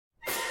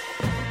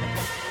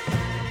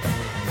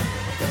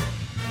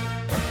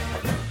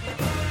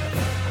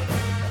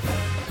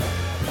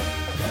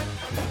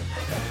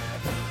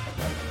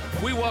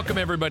We welcome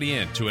everybody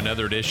in to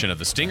another edition of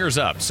the Stingers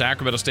Up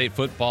Sacramento State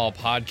Football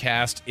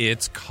Podcast.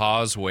 It's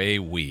Causeway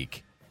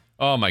Week.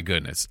 Oh, my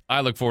goodness.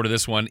 I look forward to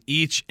this one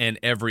each and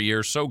every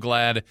year. So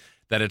glad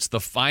that it's the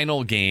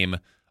final game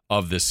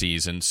of the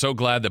season. So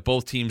glad that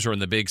both teams are in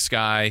the big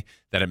sky,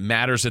 that it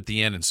matters at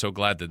the end, and so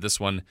glad that this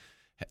one,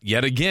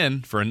 yet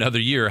again, for another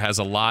year, has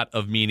a lot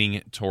of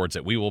meaning towards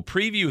it. We will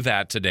preview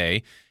that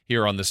today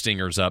here on the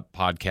Stingers Up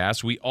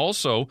podcast. We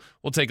also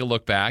will take a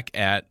look back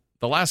at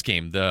the last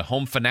game, the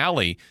home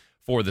finale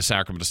for the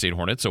Sacramento State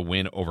Hornets, a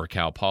win over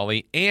Cal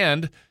Poly,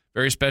 and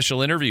very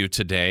special interview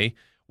today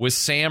with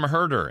Sam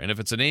Herder. And if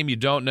it's a name you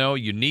don't know,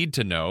 you need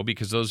to know,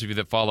 because those of you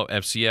that follow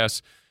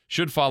FCS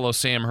should follow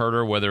Sam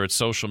Herder, whether it's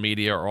social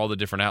media or all the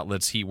different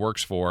outlets he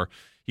works for.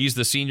 He's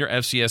the senior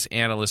FCS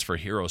analyst for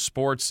Hero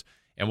Sports,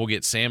 and we'll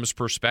get Sam's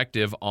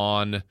perspective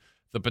on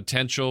the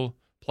potential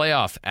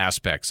playoff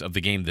aspects of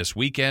the game this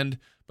weekend,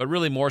 but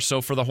really more so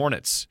for the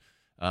Hornets.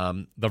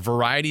 The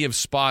variety of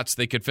spots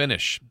they could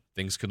finish.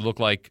 Things could look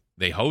like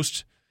they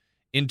host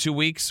in 2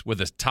 weeks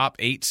with a top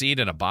 8 seed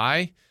and a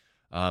bye.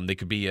 They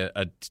could be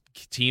a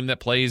team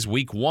that plays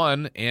week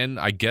 1, and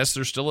I guess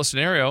there's still a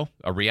scenario,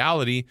 a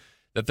reality,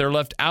 that they're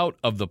left out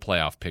of the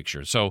playoff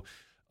picture. So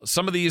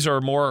some of these are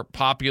more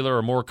popular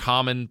or more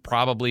common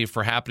probably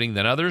for happening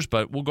than others,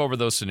 but we'll go over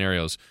those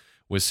scenarios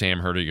with Sam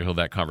Herder. You'll hear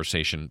that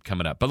conversation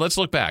coming up. But let's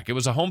look back. It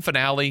was a home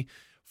finale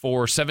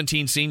for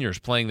 17 seniors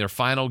playing their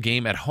final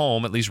game at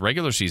home, at least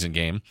regular season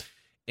game.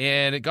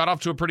 And it got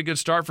off to a pretty good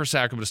start for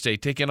Sacramento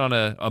State, taking on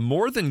a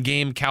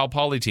more-than-game Cal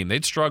Poly team.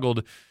 They'd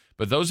struggled,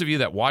 but those of you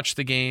that watched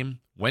the game,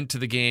 went to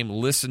the game,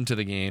 listened to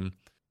the game,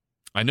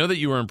 I know that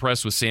you were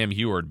impressed with Sam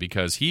Heward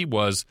because he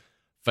was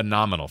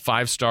phenomenal.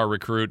 5-star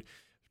recruit,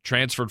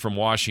 transferred from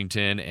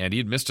Washington, and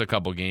he'd missed a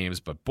couple games,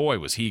 but boy,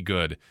 was he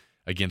good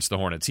against the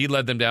Hornets. He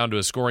led them down to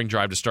a scoring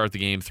drive to start the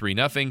game,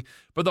 3-0.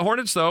 But the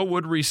Hornets, though,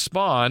 would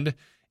respond,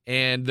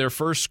 and their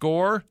first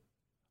score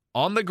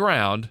on the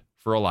ground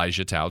for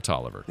Elijah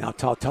Tolliver. Now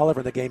Tolliver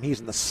in the game. He's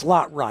in the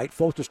slot right.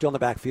 Folster still in the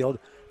backfield.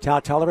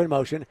 Tolliver in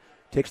motion.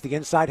 Takes the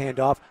inside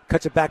handoff.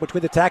 Cuts it back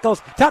between the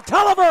tackles.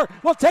 Tolliver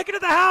will take it to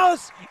the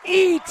house.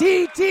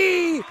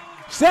 ETT.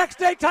 Sac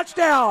State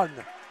touchdown.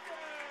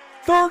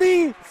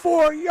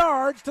 34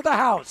 yards to the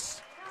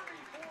house.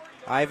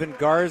 Ivan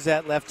Garza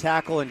at left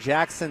tackle and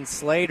Jackson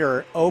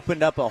Slater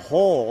opened up a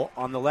hole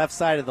on the left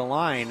side of the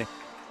line,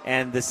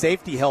 and the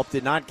safety help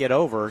did not get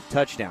over.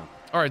 Touchdown.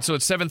 All right, so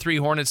it's 7-3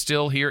 Hornets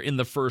still here in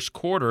the first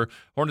quarter.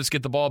 Hornets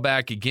get the ball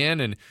back again,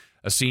 and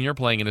a senior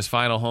playing in his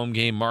final home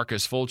game,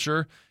 Marcus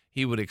Fulcher,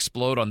 he would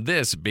explode on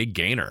this big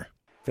gainer.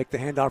 Fake the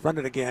handoff, run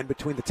it again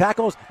between the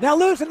tackles. Now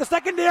loose in the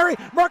secondary.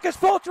 Marcus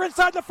Fulcher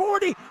inside the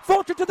 40.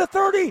 Fulcher to the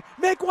 30.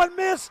 Make one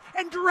miss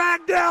and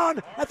drag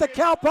down at the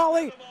Cal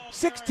Poly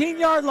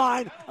 16-yard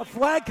line. A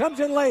flag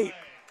comes in late.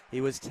 He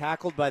was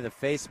tackled by the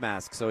face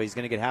mask, so he's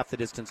going to get half the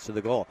distance to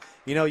the goal.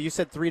 You know, you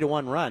said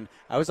 3-1 run.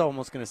 I was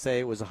almost going to say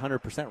it was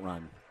 100%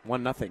 run.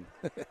 1-0.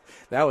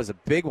 That was a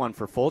big one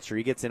for Fulcher.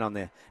 He gets in on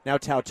the... Now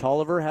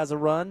Tolliver has a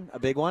run, a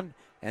big one,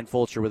 and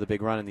Fulcher with a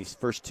big run in these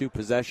first 2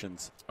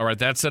 possessions. All right,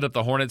 that set up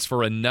the Hornets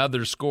for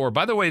another score.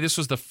 By the way, this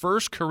was the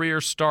first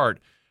career start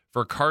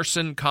for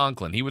Carson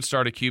Conklin. He would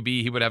start a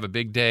QB, he would have a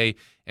big day,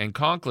 and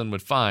Conklin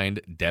would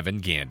find Devin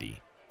Gandy.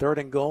 3rd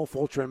and goal,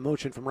 Fulcher in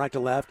motion from right to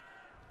left.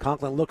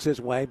 Conklin looks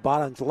his way,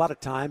 bottoms a lot of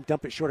time,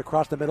 dump it short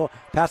across the middle,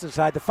 pass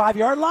inside the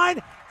 5-yard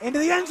line, into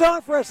the end zone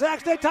for a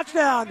Sac State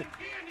touchdown.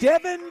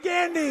 Devin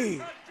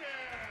Gandy.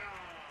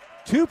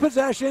 2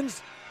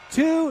 possessions,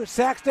 2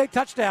 Sac State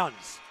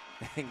touchdowns.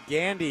 And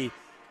Gandy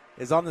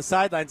is on the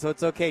sideline, so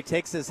it's okay.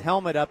 Takes his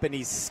helmet up, and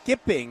he's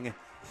skipping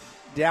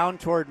down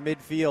toward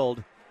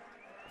midfield,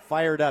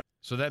 fired up.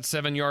 So that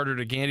 7-yarder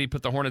to Gandy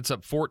put the Hornets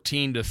up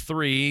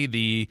 14-3.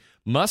 The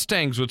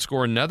Mustangs would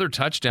score another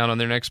touchdown on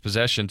their next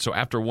possession. So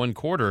after 1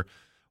 quarter,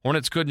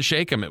 Hornets couldn't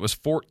shake them. It was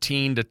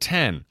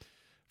 14-10.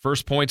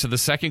 First points of the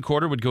second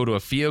quarter would go to a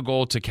field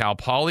goal to Cal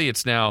Poly.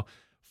 It's now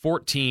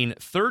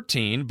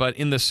 14-13. But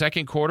in the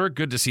second quarter,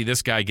 good to see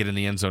this guy get in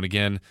the end zone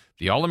again.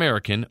 The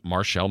All-American,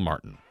 Marshall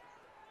Martin.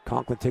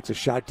 Conklin takes a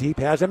shot deep,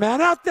 has a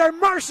man out there.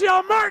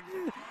 Marshall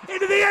Martin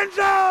into the end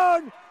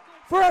zone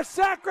for a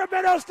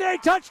Sacramento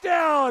State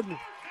touchdown.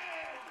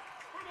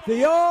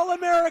 The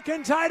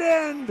All-American tight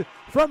end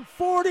from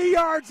 40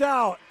 yards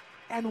out.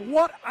 And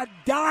what a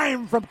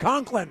dime from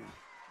Conklin.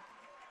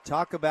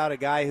 Talk about a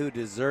guy who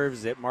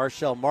deserves it.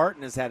 Marshall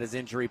Martin has had his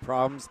injury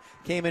problems.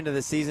 Came into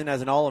the season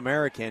as an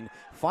All-American.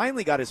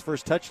 Finally got his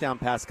first touchdown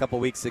pass a couple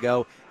weeks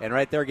ago. And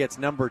right there gets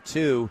number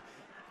 2.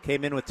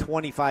 Came in with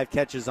 25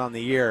 catches on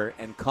the year.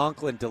 And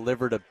Conklin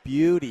delivered a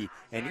beauty,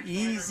 an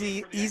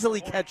easily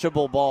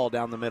catchable ball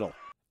down the middle.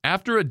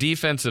 After a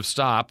defensive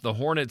stop, the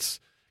Hornets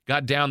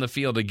got down the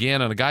field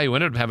again on a guy who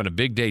ended up having a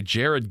big day,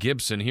 Jared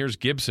Gibson. Here's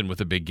Gibson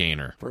with a big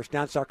gainer. First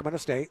down, Sacramento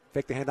State.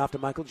 Fake the handoff to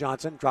Michael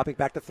Johnson. Dropping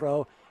back to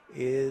throw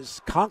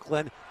is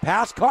Conklin.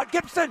 Pass caught.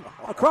 Gibson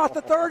across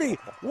the 30.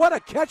 What a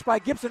catch by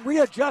Gibson,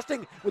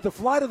 readjusting with the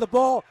flight of the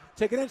ball,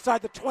 taking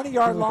inside the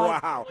 20-yard line.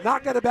 Wow.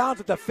 Knocked out of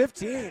bounds at the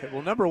 15.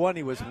 Well, number one,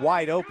 he was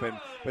wide open,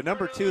 but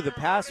number two, the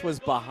pass was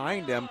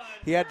behind him.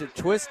 He had to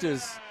twist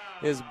his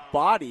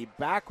body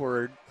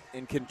backward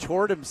and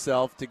contort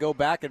himself to go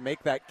back and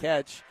make that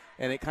catch,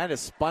 and it kind of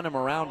spun him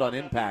around on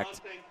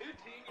impact.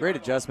 Great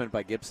adjustment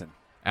by Gibson.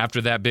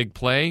 After that big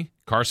play,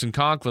 Carson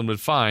Conklin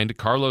would find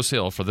Carlos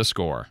Hill for the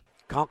score.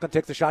 Conklin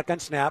takes the shotgun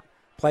snap.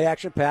 Play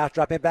action pass.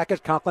 Dropping back as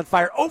Conklin.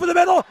 Fire over the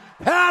middle.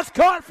 Pass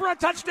caught for a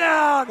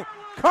touchdown.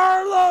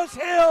 Carlos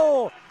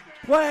Hill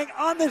playing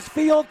on this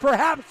field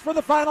perhaps for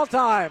the final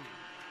time.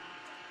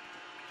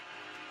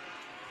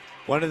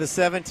 One of the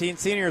 17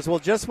 seniors. Well,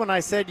 just when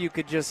I said you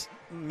could just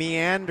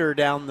meander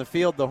down the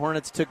field, the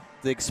Hornets took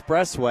the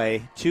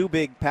expressway. 2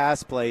 big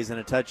pass plays and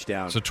a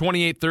touchdown. So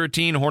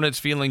 28-13, Hornets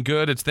feeling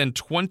good. It's then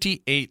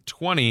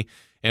 28-20.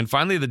 And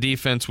finally, the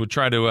defense would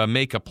try to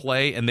make a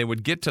play, and they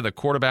would get to the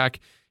quarterback.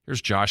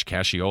 Here's Josh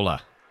Casciola.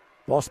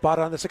 Ball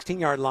spotted on the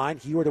 16-yard line.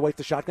 Heward awaits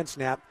the shotgun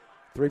snap.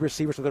 3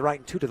 receivers to the right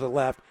and 2 to the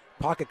left.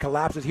 Pocket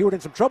collapses. Heward in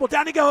some trouble.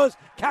 Down he goes.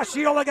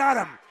 Casciola got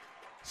him.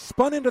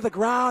 Spun into the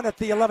ground at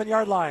the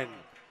 11-yard line.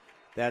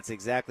 That's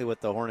exactly what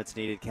the Hornets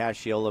needed,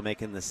 Casciola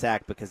making the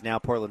sack, because now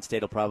Portland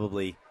State will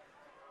probably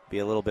be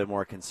a little bit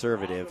more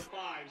conservative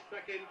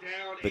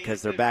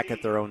because they're back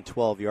at their own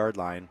 12-yard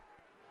line.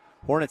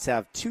 Hornets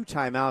have 2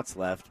 timeouts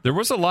left. There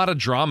was a lot of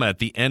drama at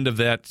the end of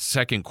that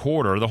second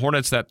quarter. The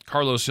Hornets, that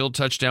Carlos Hill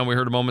touchdown we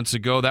heard moments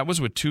ago, that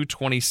was with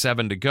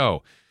 2:27 to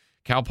go.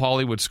 Cal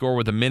Poly would score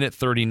with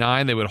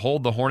 1:39. They would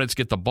hold the Hornets,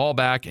 get the ball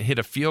back, and hit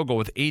a field goal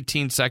with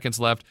 18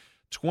 seconds left,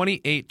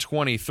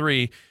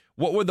 28-23.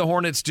 What would the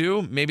Hornets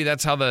do? Maybe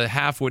that's how the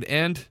half would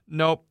end.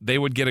 Nope, they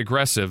would get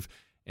aggressive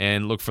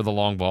and look for the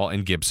long ball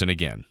and Gibson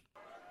again.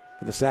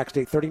 For the Sac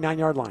State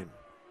 39-yard line.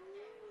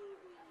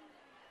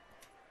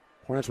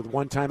 Hornets with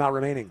 1 timeout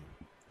remaining.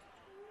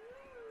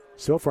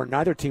 So far,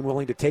 neither team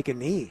willing to take a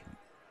knee.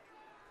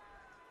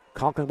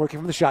 Conklin working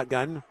from the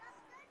shotgun.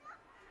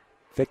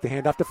 Fake the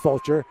handoff to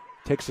Fulcher.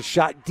 Takes a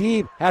shot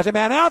deep. Has a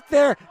man out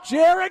there.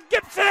 Jared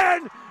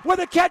Gibson with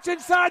a catch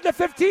inside the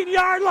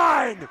 15-yard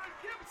line.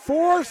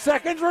 4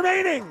 seconds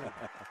remaining.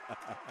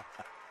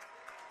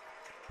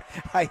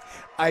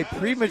 I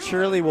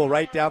prematurely will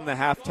write down the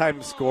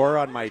halftime score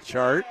on my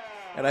chart,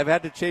 and I've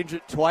had to change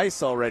it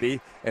twice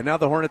already, and now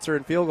the Hornets are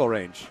in field goal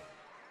range.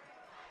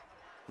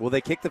 Will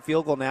they kick the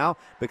field goal now?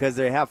 Because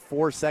they have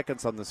 4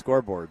 seconds on the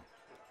scoreboard.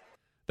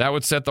 That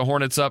would set the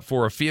Hornets up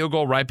for a field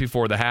goal right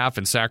before the half,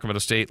 and Sacramento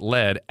State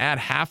led at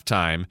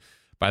halftime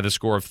by the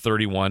score of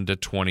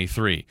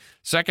 31-23.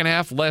 Second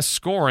half, less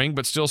scoring,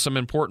 but still some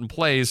important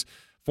plays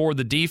for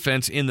the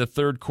defense in the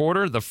third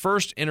quarter. The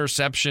first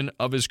interception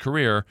of his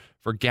career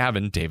for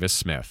Gavin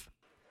Davis-Smith.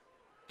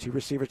 2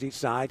 receivers each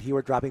side.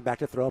 Heward dropping back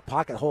to throw.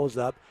 Pocket holds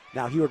up.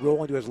 Now Heward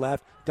rolling to his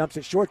left. Dumps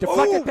it short.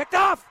 Deflected. Picked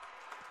off.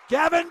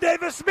 Gavin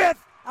Davis-Smith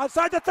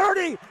outside the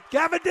 30.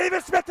 Gavin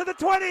Davis-Smith to the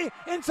 20.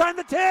 Inside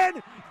the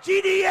 10.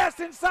 GDS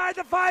inside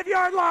the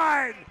 5-yard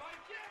line.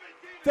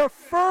 The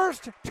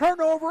first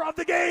turnover of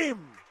the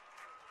game.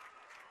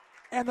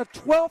 And the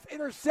 12th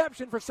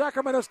interception for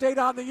Sacramento State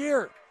on the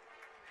year.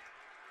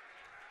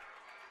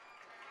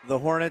 The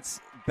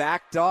Hornets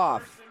backed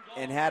off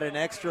and had an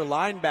extra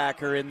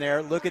linebacker in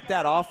there. Look at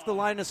that, off the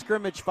line of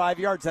scrimmage, 5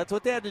 yards. That's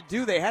what they had to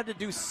do. They had to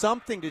do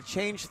something to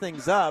change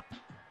things up.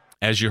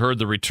 As you heard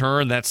the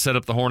return, that set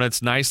up the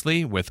Hornets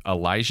nicely with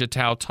Elijah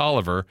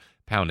Tolliver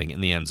pounding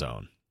in the end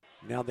zone.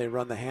 Now they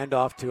run the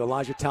handoff to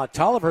Elijah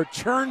Tolliver,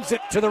 churns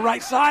it to the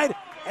right side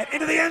and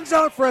into the end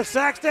zone for a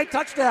Sac State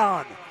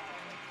touchdown.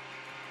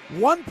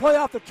 1 play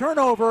off the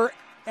turnover,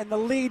 and the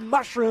lead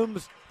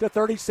mushrooms to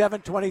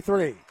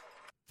 37-23.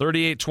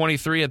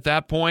 38-23 at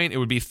that point. It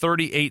would be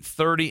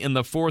 38-30 in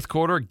the fourth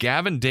quarter.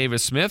 Gavin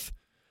Davis-Smith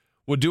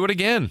would do it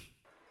again.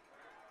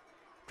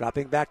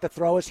 Dropping back to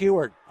throw is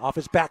Heward. Off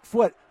his back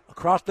foot,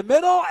 across the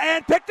middle,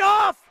 and picked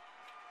off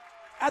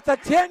at the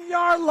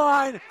 10-yard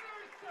line.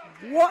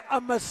 What a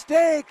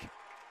mistake.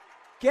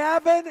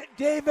 Gavin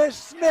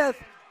Davis-Smith,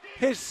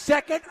 his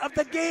second of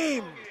the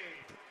game.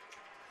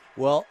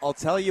 Well, I'll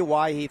tell you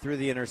why he threw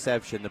the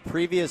interception. The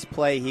previous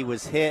play, he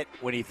was hit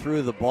when he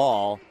threw the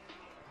ball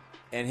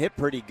and hit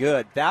pretty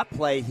good. That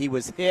play, he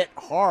was hit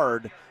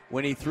hard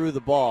when he threw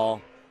the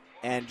ball,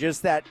 and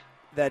just that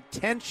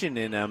tension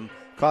in him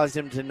caused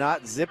him to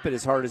not zip it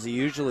as hard as he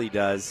usually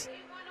does,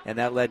 and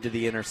that led to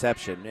the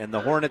interception. And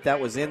the Hornet that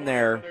was in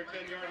there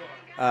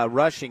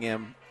rushing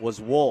him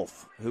was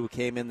Wolf, who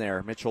came in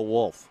there, Mitchell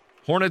Wolf.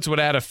 Hornets would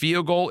add a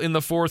field goal in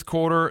the fourth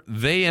quarter.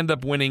 They end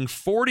up winning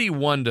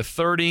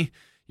 41-30.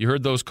 You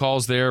heard those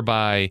calls there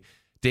by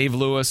Dave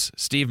Lewis,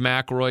 Steve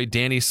McElroy,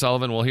 Danny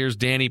Sullivan. Well, here's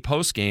Danny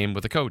postgame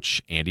with the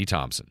coach, Andy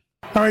Thompson.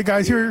 All right,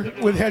 guys, here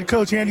with head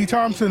coach Andy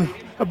Thompson.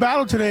 A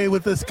battle today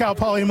with the Cal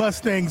Poly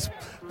Mustangs,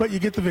 but you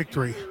get the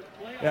victory.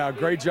 Yeah,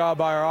 great job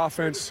by our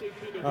offense.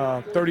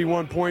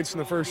 31 points in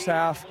the first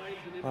half.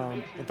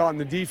 I thought in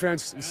the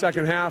defense, the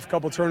second half, a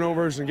couple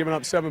turnovers and giving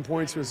up 7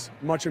 points was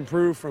much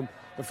improved from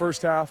the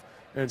first half,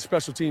 and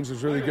special teams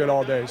was really good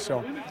all day.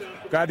 So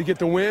glad to get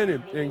the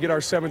win and get our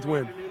 7th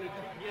win.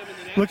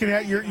 Looking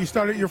at you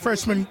started your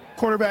freshman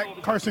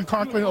quarterback, Carson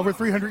Conklin, over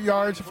 300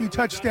 yards, a few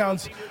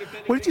touchdowns.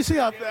 What did you see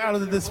out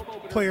of this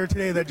player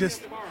today that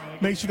just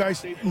makes you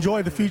guys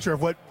enjoy the future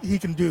of what he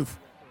can do?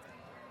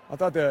 I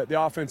thought the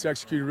offense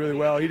executed really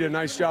well. He did a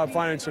nice job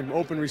finding some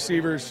open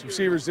receivers.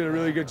 Receivers did a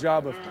really good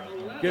job of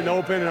getting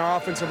open, and our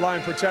offensive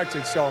line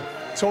protected. So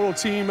total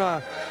team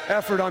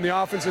effort on the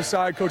offensive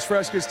side. Coach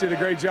Frescas did a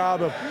great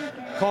job of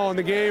calling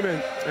the game,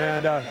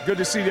 and good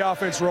to see the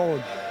offense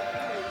rolling.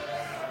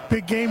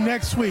 Big game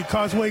next week,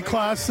 Causeway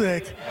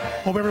Classic.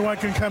 Hope everyone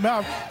can come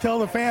out. Tell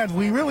the fans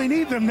we really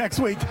need them next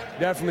week.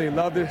 Definitely.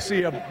 Love to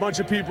see a bunch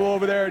of people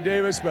over there at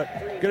Davis, but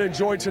going to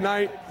enjoy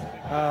tonight.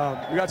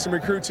 We got some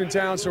recruits in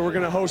town, so we're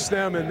going to host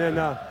them, and then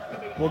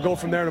we'll go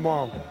from there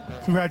tomorrow.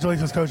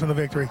 Congratulations, Coach, on the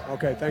victory.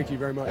 Okay, thank you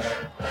very much.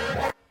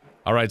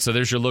 All right, so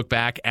there's your look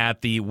back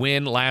at the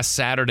win last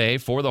Saturday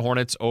for the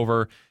Hornets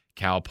over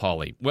Cal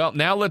Poly. Well,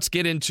 now let's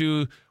get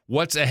into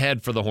what's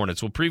ahead for the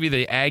Hornets. We'll preview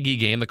the Aggie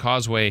game, the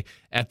Causeway,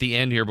 at the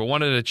end here, but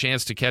wanted a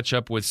chance to catch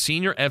up with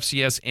senior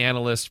FCS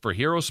analyst for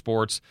Hero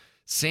Sports,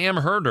 Sam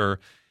Herder.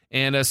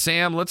 And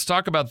Sam, let's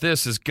talk about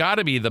this. It's got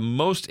to be the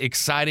most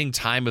exciting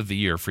time of the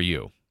year for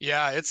you.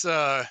 Yeah, it's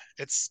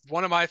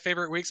one of my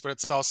favorite weeks, but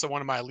it's also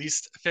one of my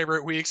least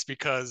favorite weeks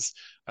because,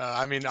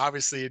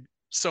 obviously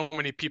so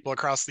many people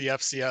across the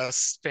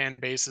FCS fan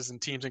bases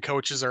and teams and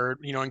coaches are,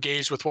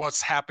 engaged with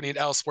what's happening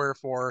elsewhere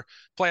for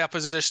playoff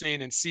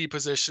positioning and seed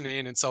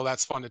positioning. And so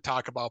that's fun to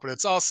talk about, but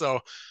it's also,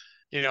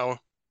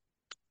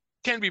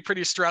 can be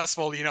pretty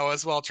stressful,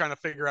 as well, trying to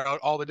figure out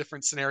all the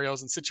different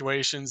scenarios and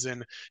situations.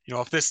 And,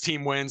 if this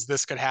team wins,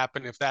 this could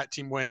happen. If that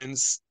team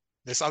wins,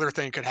 this other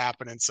thing could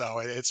happen. And so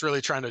it's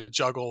really trying to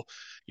juggle,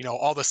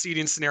 all the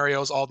seeding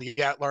scenarios, all the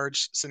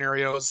at-large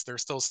scenarios.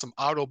 There's still some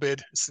auto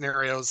bid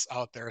scenarios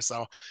out there.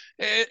 So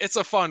it's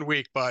a fun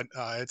week, but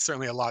it's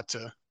certainly a lot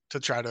to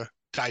try to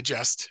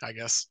digest, I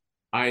guess.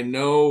 I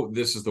know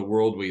this is the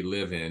world we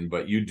live in,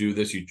 but you do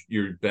this,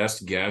 your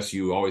best guess.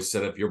 You always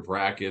set up your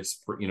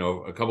brackets,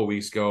 a couple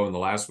weeks ago and the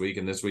last week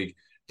and this week.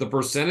 The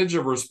percentage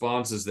of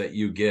responses that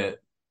you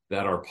get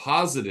that are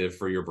positive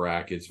for your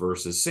brackets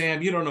versus,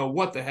 Sam, you don't know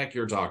what the heck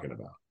you're talking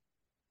about.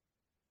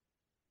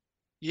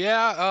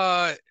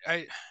 Yeah,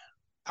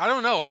 I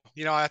don't know.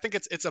 I think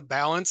it's a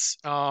balance.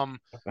 I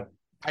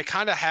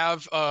kind of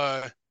have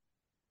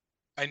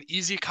an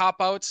easy cop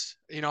out,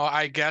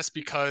 I guess,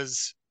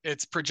 because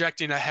it's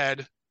projecting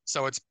ahead.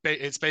 So it's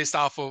based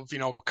off of,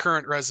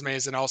 current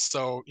resumes and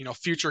also,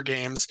 future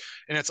games.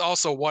 And it's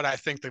also what I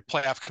think the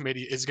playoff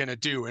committee is going to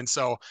do. And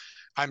so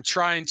I'm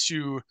trying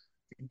to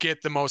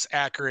get the most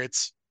accurate,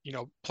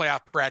 playoff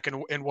bracket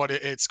and what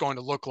it's going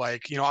to look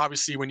like.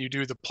 Obviously when you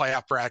do the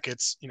playoff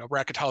brackets,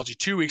 bracketology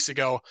 2 weeks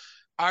ago,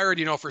 I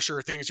already know for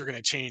sure things are going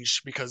to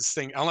change because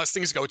unless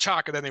things go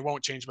chalk, then they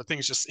won't change, but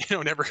things just,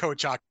 never go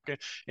chalk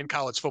in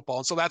college football.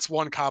 And so that's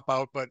one cop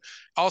out, but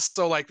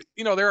also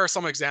there are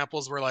some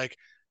examples where I'm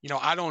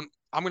going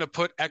to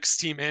put X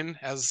team in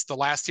as the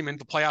last team in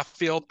the playoff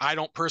field. I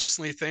don't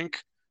personally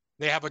think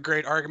they have a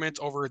great argument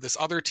over this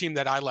other team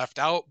that I left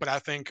out, but I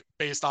think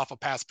based off of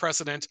past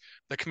precedent,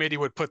 the committee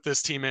would put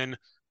this team in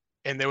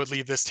and they would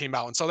leave this team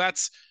out. And so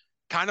that's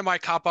kind of my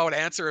cop-out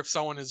answer if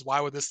someone is,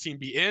 why would this team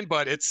be in?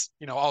 But it's,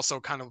 also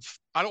kind of,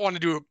 I don't want to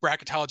do a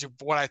bracketology of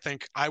what I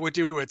think I would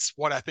do. It's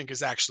what I think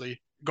is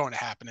actually going to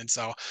happen. And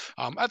so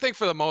I think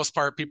for the most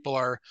part, people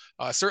are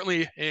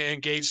certainly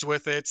engaged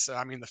with it.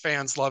 The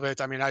fans love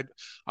it. I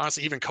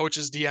honestly, even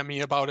coaches DM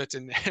me about it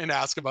and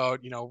ask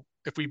about,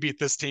 if we beat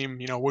this team,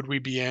 would we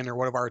be in or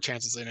what are our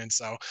chances in? And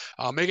so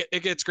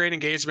it gets great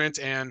engagement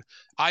and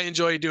I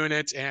enjoy doing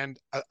it. And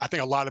I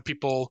think a lot of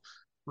people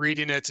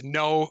reading it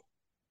know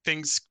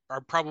things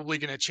are probably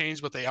going to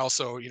change, but they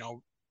also,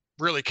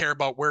 really care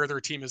about where their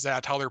team is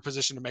at, how they're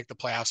positioned to make the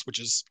playoffs, which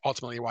is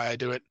ultimately why I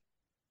do it.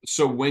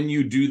 So when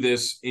you do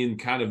this in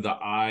kind of the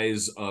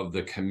eyes of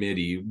the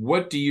committee,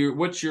 what's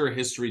your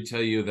history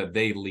tell you that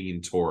they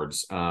lean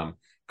towards?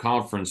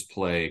 Conference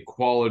play,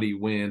 quality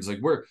wins,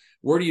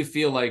 where do you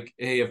feel like,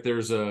 hey, if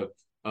there's a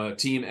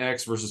team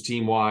X versus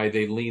team Y,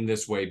 they lean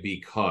this way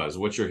because?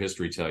 What's your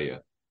history tell you?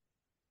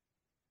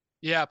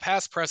 Yeah,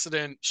 past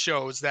precedent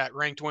shows that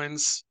ranked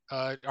wins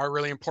are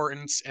really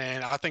important.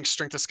 And I think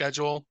strength of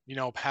schedule,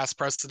 past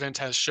precedent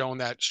has shown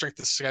that strength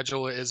of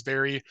schedule is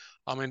very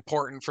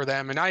important for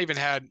them. And I even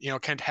had,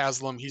 Kent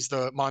Haslam, he's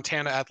the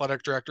Montana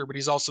athletic director, but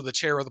he's also the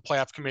chair of the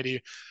playoff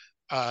committee.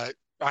 I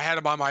had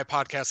him on my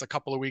podcast a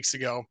couple of weeks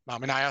ago,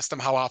 and I asked him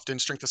how often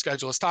strength of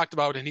schedule is talked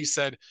about. And he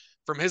said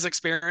from his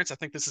experience, I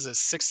think this is his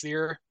sixth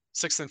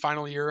and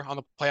final year on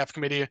the playoff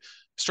committee,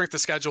 strength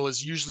of schedule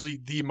is usually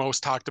the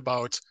most talked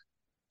about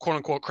quote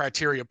unquote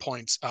criteria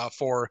points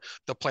for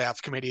the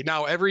playoff committee.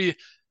 Now, every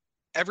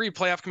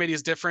playoff committee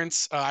is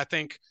different. I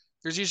think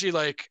there's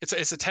usually it's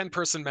a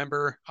 10-person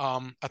member.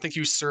 I think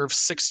you serve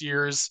 6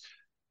 years.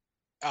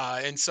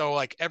 And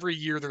so every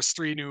year there's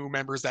 3 new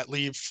members that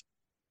leave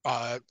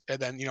And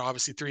then,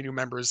 obviously 3 new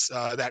members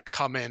that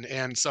come in.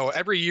 And so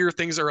every year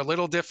things are a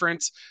little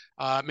different.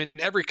 And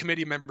every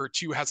committee member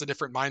too has a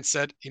different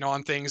mindset,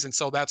 on things. And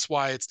so that's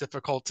why it's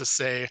difficult to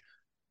say,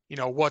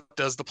 what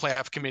does the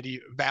playoff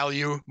committee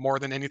value more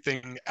than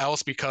anything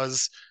else?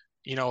 Because,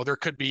 there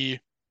could be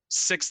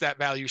 6 that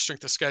value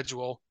strength of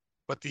schedule,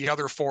 but the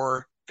other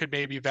 4 could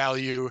maybe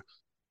value,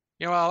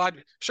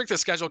 strength of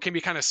schedule can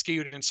be kind of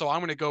skewed. And so I'm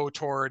going to go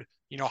toward,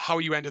 how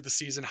you ended the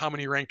season, how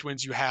many ranked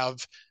wins you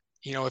have.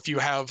 If you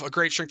have a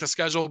great strength of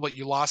schedule, but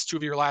you lost 2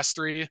 of your last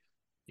 3,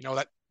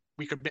 that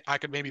I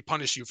could maybe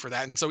punish you for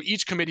that. And so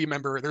each committee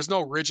member, there's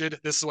no rigid,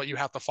 this is what you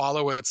have to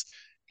follow. It's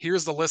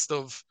here's the list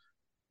of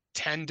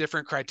 10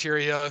 different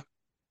criteria.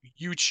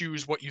 You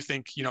choose what you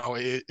think,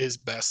 is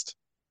best.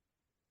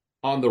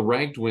 On the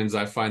ranked wins,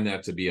 I find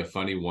that to be a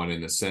funny one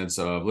in the sense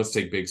of, let's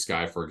take Big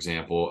Sky, for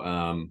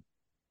example.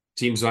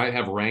 Teams might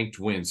have ranked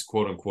wins,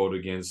 quote unquote,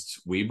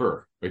 against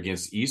Weber,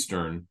 against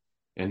Eastern,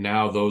 and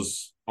now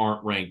those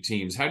aren't ranked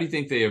teams. How do you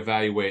think they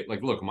evaluate?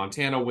 Like, look,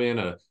 Montana win,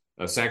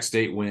 a Sac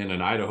State win,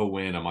 an Idaho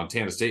win, a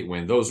Montana State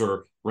win. Those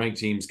are ranked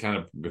teams kind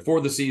of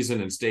before the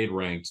season and stayed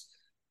ranked.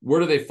 Where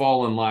do they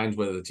fall in lines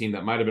with a team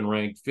that might have been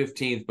ranked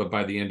 15th, but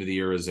by the end of the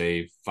year is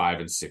a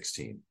 5-6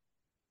 team?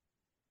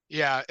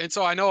 Yeah, and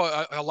so I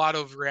know a lot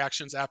of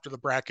reactions after the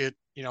bracket,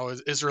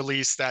 is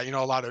released that,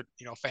 a lot of,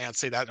 fans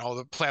say that,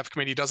 the playoff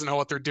committee doesn't know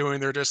what they're doing.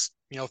 They're just,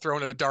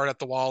 throwing a dart at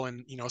the wall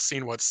and,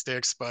 seeing what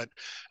sticks. But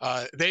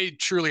they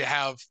truly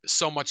have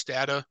so much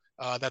data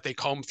that they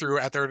comb through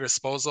at their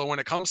disposal. When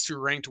it comes to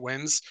ranked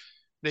wins,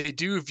 they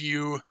do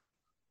view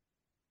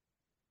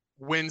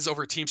wins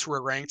over teams who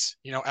were ranked,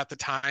 at the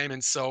time.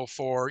 And so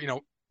for,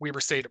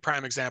 Weber State, a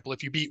prime example,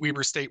 if you beat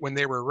Weber State when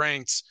they were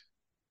ranked,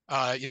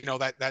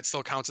 that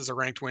still counts as a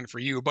ranked win for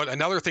you. But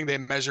another thing they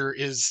measure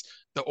is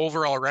the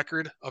overall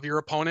record of your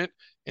opponent.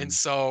 And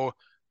so,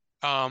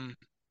 for,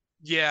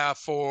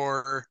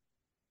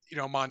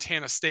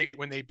 Montana State,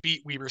 when they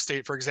beat Weber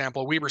State, for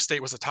example, Weber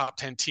State was a top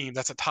 10 team.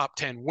 That's a top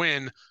 10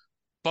 win,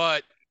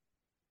 but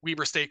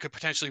Weber State could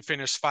potentially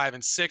finish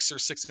 5-6 or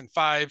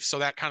 6-5. So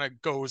that kind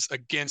of goes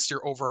against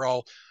your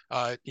overall,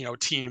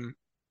 team,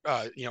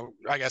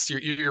 I guess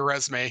your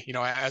resume,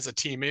 as a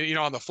team.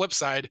 On the flip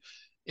side,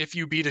 if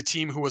you beat a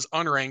team who was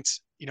unranked,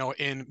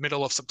 in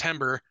middle of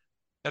September,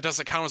 that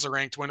doesn't count as a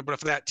ranked win. But if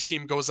that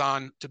team goes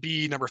on to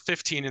be number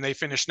 15 and they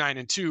finish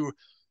 9-2,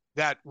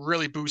 that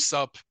really boosts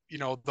up,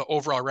 the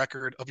overall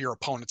record of your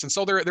opponents. And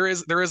so there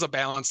is a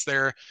balance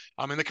there.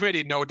 And the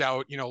committee, no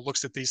doubt,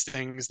 looks at these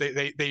things.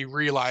 They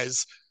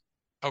realize,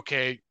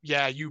 okay,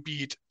 yeah, you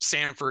beat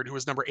Sanford, who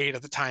was number 8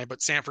 at the time,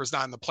 but Sanford's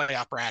not in the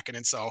playoff bracket.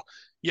 And so,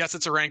 yes,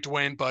 it's a ranked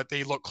win, but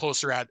they look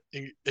closer at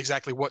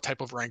exactly what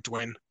type of ranked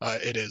win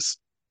it is.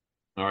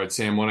 All right,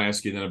 Sam, I want to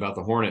ask you then about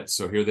the Hornets.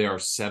 So here they are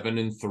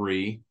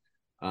 7-3.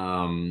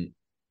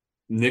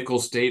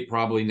 Nicholls State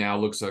probably now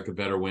looks like a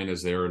better win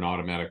as they're an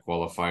automatic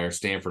qualifier.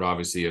 Stanford,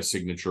 obviously a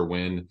signature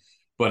win.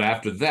 But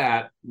after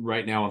that,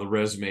 right now on the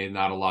resume,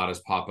 not a lot is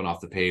popping off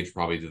the page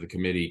probably to the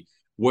committee.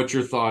 What's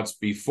your thoughts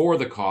before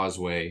the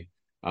Causeway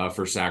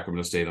for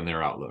Sacramento State on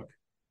their outlook?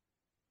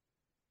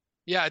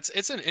 Yeah,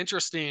 it's an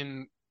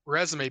interesting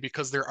resume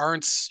because there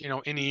aren't,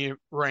 any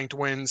ranked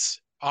wins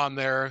on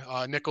there.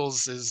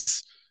 Nicholls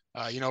is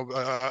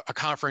a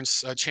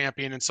conference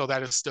champion. And so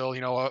that is still,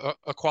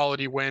 a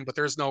quality win, but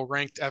there's no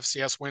ranked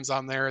FCS wins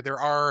on there. There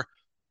are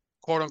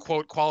quote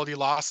unquote quality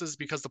losses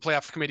because the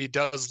playoff committee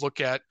does look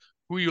at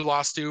who you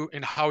lost to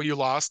and how you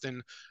lost.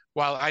 And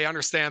while I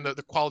understand that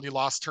the quality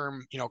loss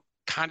term,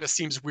 kind of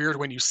seems weird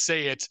when you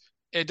say it,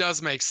 it does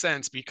make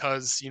sense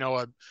because,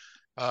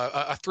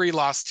 a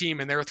 3-loss team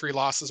and their 3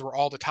 losses were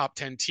all the top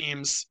 10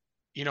 teams,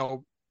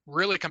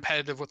 really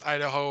competitive with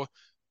Idaho,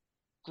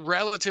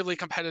 relatively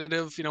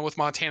competitive, with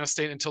Montana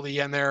State until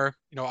the end there.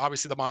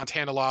 Obviously the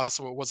Montana loss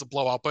was a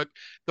blowout, but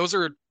those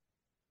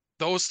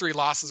 3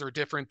 losses are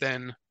different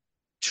than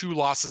 2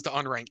 losses to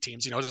unranked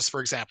teams, just for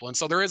example. And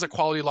so there is a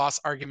quality loss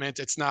argument.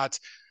 It's not,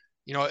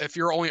 if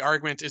your only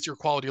argument is your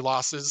quality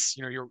losses,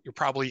 you're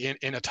probably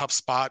in a tough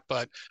spot.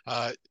 But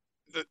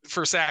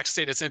for Sac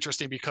State, it's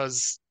interesting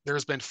because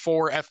there's been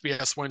 4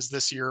 FBS wins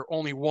this year,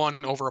 only 1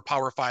 over a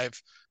Power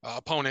 5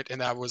 opponent, and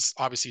that was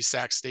obviously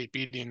Sac State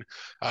beating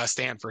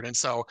Stanford. And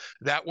so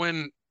that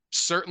win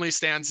certainly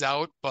stands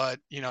out, but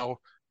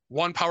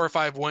 1 Power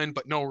 5 win,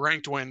 but no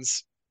ranked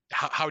wins.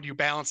 How do you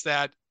balance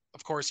that?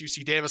 Of course,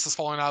 UC Davis is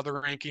falling out of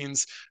the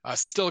rankings.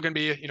 Still going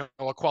to be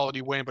a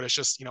quality win, but it's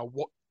just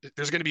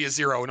there's going to be a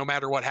 0 no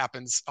matter what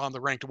happens on the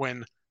ranked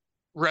win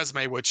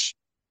resume, which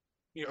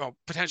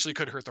potentially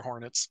could hurt the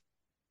Hornets.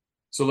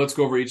 So let's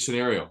go over each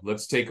scenario.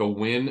 Let's take a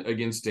win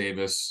against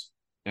Davis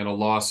and a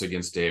loss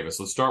against Davis.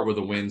 Let's start with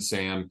a win,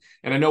 Sam.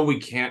 And I know we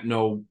can't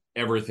know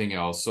everything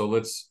else, so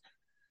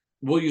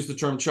we'll use the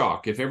term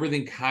chalk. If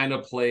everything kind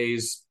of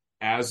plays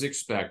as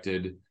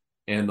expected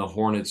and the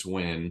Hornets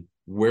win,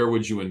 where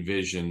would you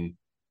envision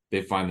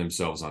they find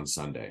themselves on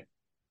Sunday?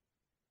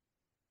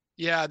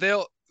 Yeah,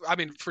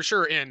 for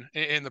sure in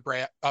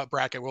the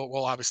bracket,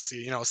 we'll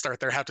obviously, start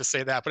there, have to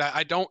say that, but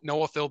I don't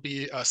know if they'll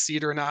be a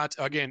seed or not.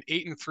 Again,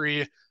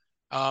 8-3,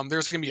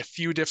 There's going to be a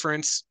few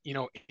different,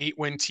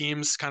 8-win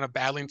teams kind of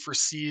battling for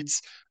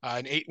seeds.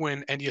 An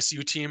 8-win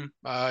NDSU team,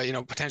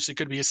 potentially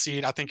could be a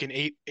seed. I think an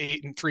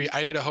 8-3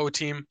 Idaho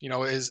team,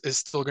 is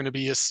still going to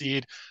be a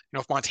seed.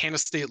 If Montana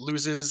State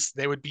loses,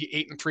 they would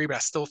be 8-3, but I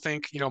still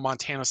think,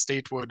 Montana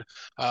State would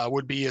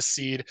be a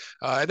seed.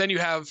 And then you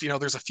have,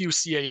 there's a few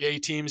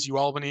CAA teams.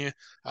 UAlbany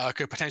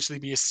could potentially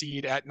be a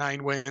seed at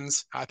 9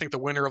 wins. I think the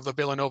winner of the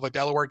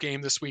Villanova-Delaware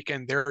game this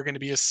weekend, they're going to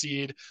be a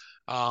seed.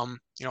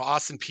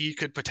 Austin Peay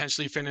could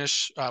potentially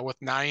finish with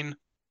 9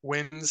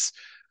 wins.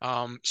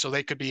 So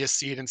they could be a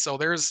seed. And so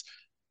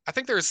I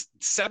think there's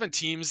 7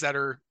 teams that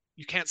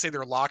you can't say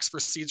they're locks for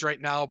seeds right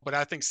now, but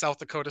I think South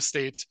Dakota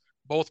State,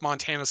 both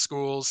Montana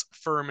schools,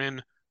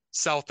 Furman,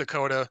 South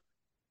Dakota,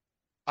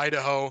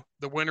 Idaho,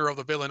 the winner of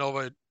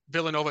the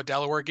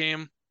Villanova-Delaware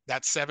game,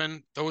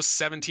 those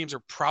 7 teams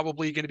are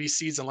probably going to be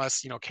seeds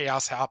unless,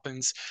 chaos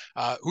happens.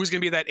 Who's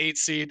going to be that 8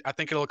 seed? I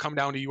think it'll come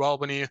down to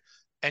UAlbany,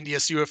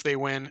 NDSU if they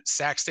win,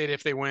 Sac State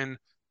if they win,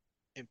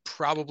 and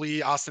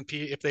probably Austin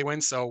Peay if they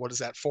win. So what is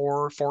that?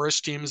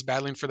 4-ish teams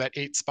battling for that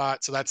 8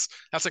 spot. So that's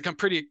a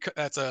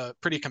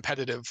pretty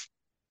competitive,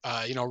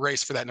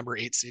 race for that number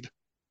 8 seed.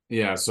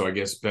 Yeah. So I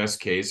guess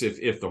best case,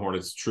 if the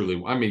Hornets truly,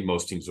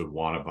 most teams would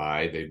want to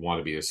buy, they'd want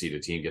to be a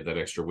seeded team, get that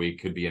extra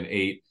week, could be an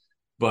 8.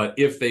 But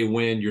if they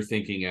win, you're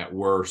thinking at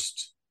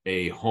worst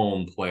a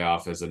home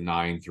playoff as a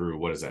 9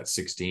 through,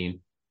 16?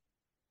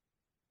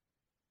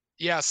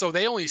 Yeah. So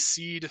they only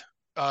seed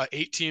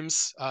 8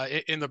 teams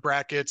in the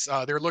brackets.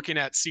 They're looking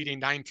at seeding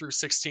 9 through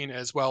 16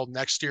 as well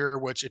next year,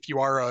 which if you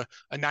are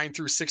a 9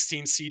 through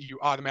 16 seed, you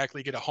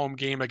automatically get a home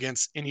game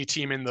against any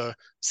team in the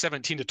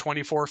 17 to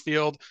 24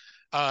 field.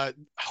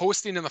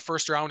 Hosting in the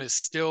first round is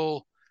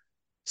still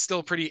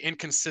pretty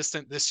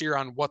inconsistent this year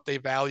on what they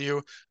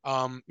value.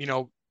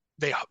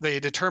 They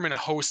determine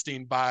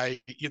hosting by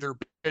either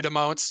bid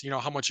amounts,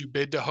 how much you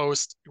bid to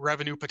host,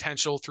 revenue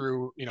potential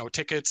through,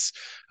 tickets,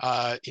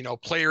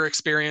 player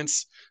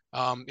experience,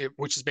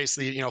 which is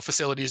basically,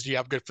 facilities. Do you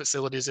have good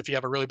facilities? If you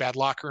have a really bad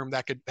locker room,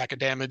 that could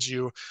damage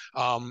you,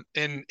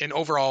 and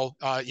overall,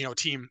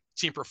 team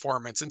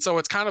performance. And so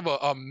it's kind of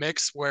a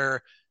mix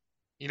where,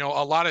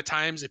 a lot of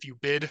times if you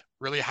bid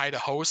really high to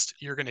host,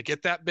 you're going to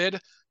get that bid.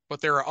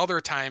 But there are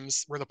other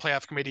times where the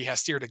playoff committee has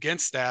steered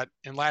against that.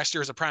 And last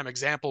year is a prime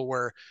example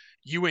where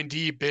UND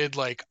bid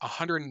like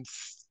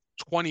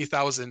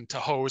 $120,000 to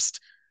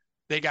host.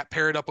 They got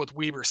paired up with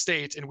Weber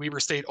State, and Weber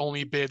State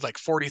only bid like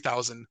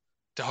 $40,000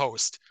 to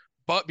host.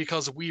 But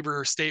because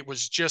Weber State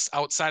was just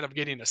outside of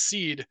getting a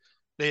seed,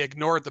 they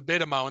ignored the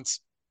bid amounts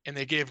and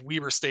they gave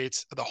Weber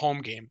State the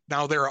home game.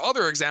 Now there are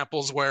other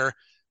examples where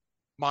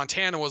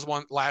Montana was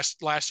one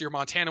last year.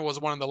 Montana was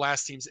one of the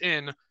last teams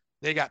in.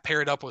 They got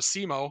paired up with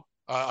SEMO,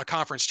 a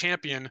conference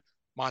champion.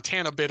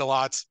 Montana bid a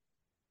lot,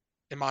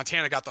 and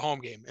Montana got the home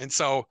game. And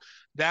so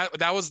that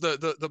was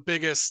the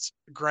biggest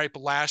gripe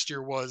last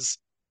year was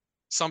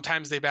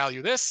sometimes they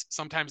value this,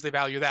 sometimes they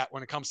value that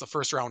when it comes to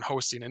first round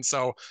hosting. And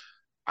so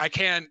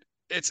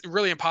it's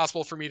really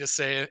impossible for me to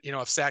say,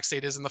 if Sac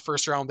State is in the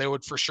first round, they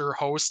would for sure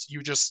host.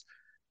 You just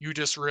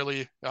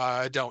really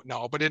don't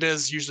know, but it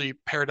is usually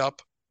paired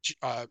up,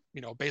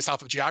 based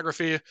off of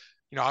geography.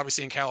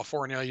 Obviously in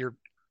California, your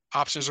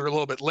options are a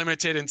little bit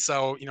limited. And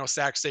so,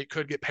 Sac State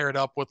could get paired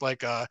up with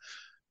like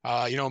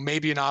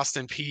maybe an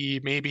Austin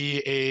Peay,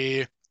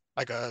 maybe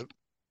I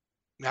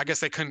guess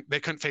they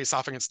couldn't face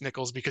off against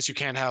Nichols because you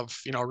can't have,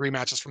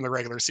 rematches from the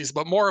regular season,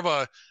 but more of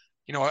a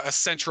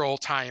central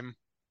time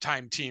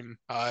team.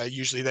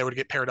 Usually they would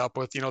get paired up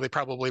with, they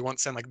probably won't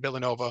send like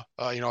Villanova,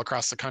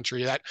 across the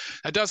country. That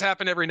does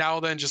happen every now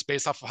and then just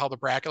based off of how the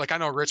bracket, like I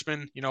know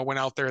Richmond, went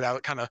out there,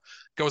 that kind of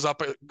goes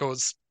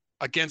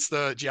against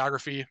the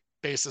geography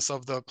basis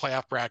of the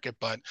playoff bracket.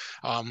 But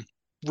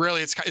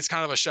really it's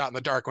kind of a shot in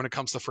the dark when it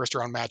comes to first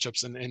round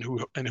matchups and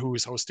who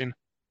is hosting.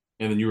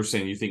 And then you were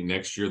saying you think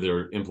next year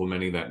they're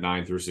implementing that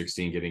 9 through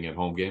 16 getting at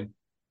home game?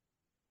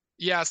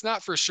 Yeah, it's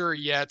not for sure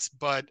yet,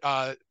 but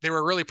they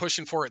were really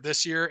pushing for it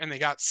this year, and they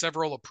got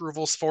several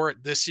approvals for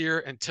it this year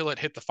until it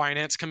hit the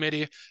finance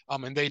committee,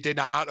 and they did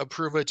not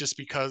approve it just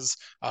because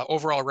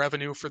overall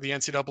revenue for the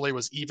NCAA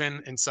was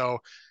even. And so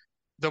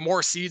the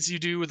more seeds you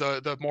do,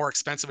 the more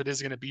expensive it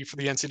is going to be for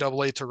the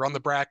NCAA to run the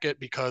bracket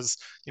because,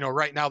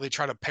 right now they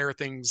try to pair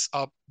things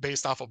up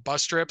based off of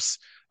bus trips.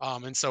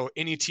 And so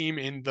any team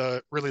in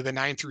the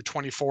 9 through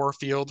 24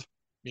 field,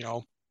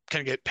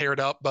 can get paired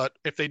up. But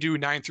if they do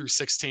 9 through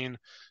 16,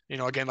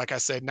 again, like I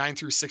said, 9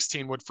 through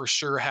 16 would for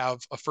sure have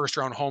a first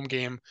round home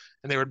game,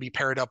 and they would be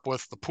paired up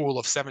with the pool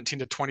of 17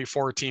 to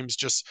 24 teams.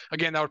 Just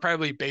again, that would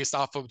probably be based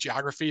off of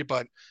geography,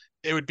 but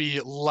it would be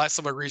less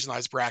of a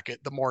regionalized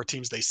bracket the more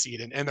teams they seed,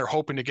 and they're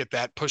hoping to get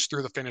that pushed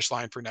through the finish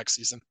line for next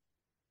season.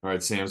 All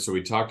right, Sam. So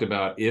we talked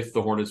about if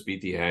the Hornets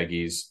beat the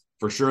Aggies,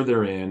 for sure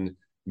they're in.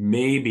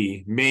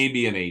 Maybe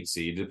an 8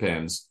 seed,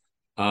 depends.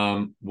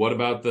 What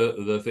about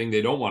the thing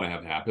they don't want to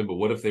have happen? But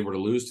what if they were to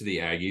lose to the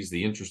Aggies?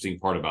 The interesting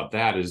part about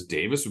that is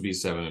Davis would be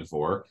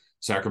 7-4.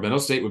 Sacramento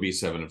State would be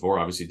 7-4.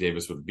 Obviously,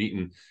 Davis would have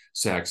beaten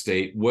Sac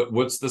State.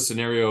 What's the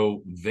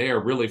scenario there,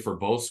 really, for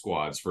both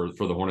squads, for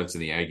the Hornets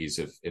and the Aggies,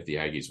 if the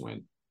Aggies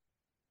win?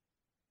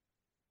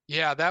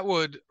 Yeah, that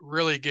would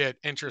really get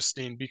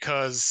interesting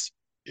because,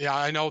 yeah,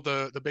 I know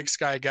the Big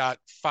Sky got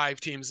 5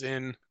 teams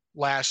in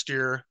last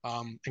year,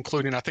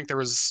 including, I think there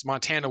was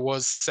Montana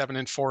was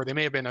 7-4. They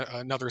may have been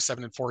another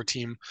 7-4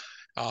 team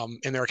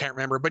in there. I can't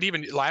remember. But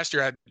even last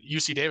year at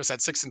UC Davis at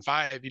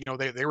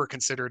 6-5, they were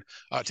considered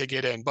to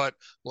get in. But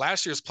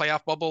last year's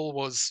playoff bubble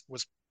was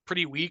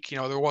pretty weak.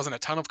 There wasn't a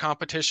ton of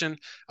competition.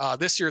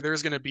 This year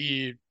there's going to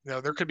be,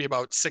 there could be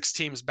about 6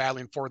 teams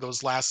battling for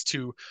those last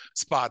 2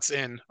 spots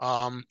in.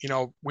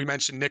 We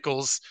mentioned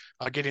Nichols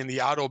getting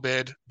the auto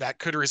bid. That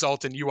could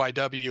result in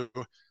UIW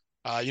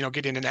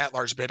getting an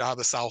at-large bid out of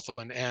the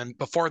Southland. And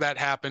before that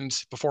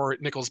happened, before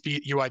Nichols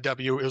beat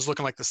UIW, it was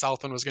looking like the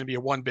Southland was going to be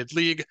a 1-bid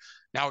league.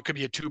 Now it could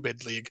be a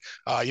 2-bid league.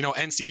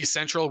 NC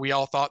Central, we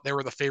all thought they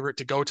were the favorite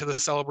to go to the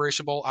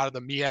Celebration Bowl out of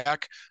the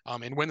MEAC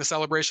and win the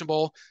Celebration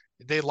Bowl.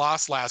 They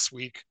lost last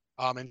week.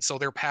 And so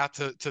their path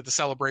to the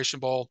Celebration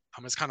Bowl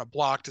is kind of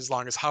blocked as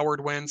long as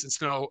Howard wins. And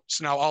so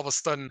now all of a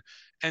sudden,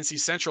 NC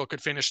Central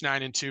could finish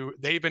 9-2.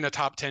 They've been a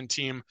top 10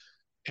 team.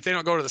 If they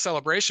don't go to the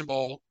Celebration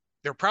Bowl,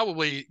 they're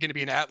probably going to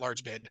be an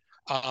at-large bid.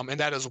 And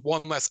that is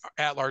one less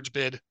at-large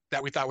bid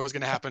that we thought was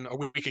going to happen a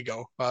week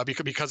ago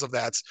because of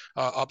that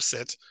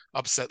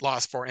upset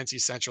loss for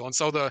NC Central. And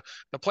so the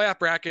playoff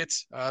bracket,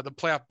 the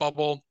playoff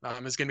bubble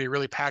is going to be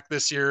really packed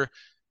this year.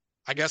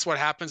 I guess what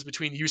happens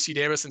between UC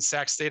Davis and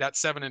Sac State at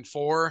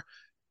 7-4,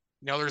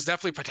 there's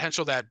definitely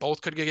potential that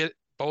both could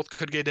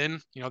get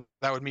in.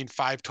 That would mean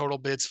 5 total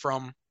bids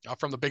from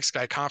the Big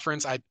Sky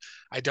Conference. I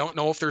don't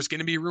know if there's going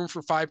to be room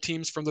for 5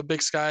 teams from the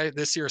Big Sky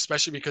this year,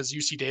 especially because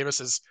UC Davis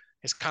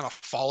has kind of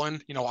fallen,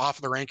 off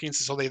of the rankings.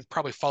 So they've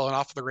probably fallen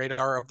off the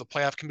radar of the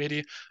playoff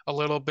committee a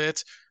little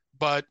bit.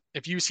 But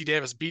if UC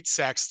Davis beats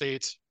Sac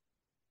State,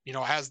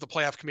 as the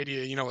playoff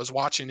committee, is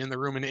watching in the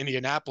room in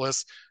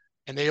Indianapolis,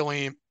 and they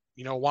only,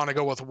 want to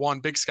go with one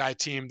Big Sky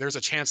team, there's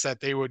a chance that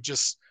they would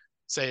just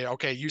say,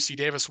 okay, UC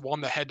Davis won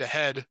the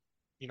head-to-head.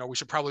 We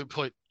should probably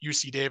put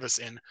UC Davis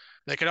in.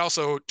 They could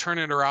also turn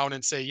it around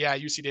and say, yeah,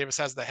 UC Davis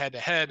has the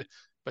head-to-head,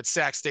 but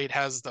Sac State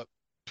has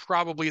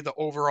probably the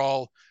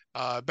overall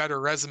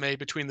better resume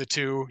between the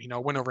two.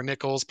 Win over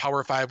Nichols,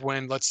 Power 5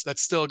 win. Let's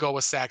still go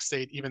with Sac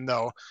State, even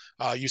though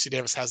UC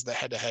Davis has the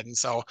head-to-head. And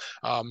so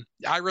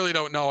I really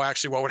don't know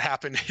actually what would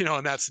happen,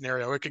 in that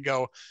scenario. It could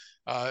go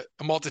a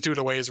multitude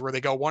of ways where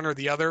they go one or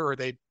the other, or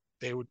they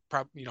would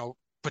probably,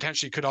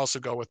 potentially could also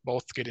go with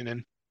both getting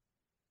in.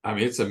 I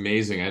mean, it's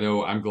amazing. I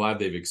know, I'm glad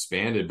they've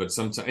expanded, but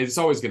sometimes it's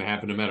always going to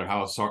happen no matter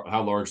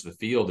how large the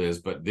field is.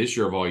 But this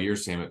year of all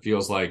years, Sam, it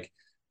feels like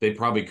they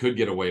probably could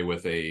get away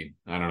with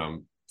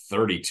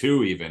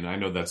 32 even. I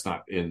know that's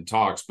not in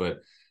talks, but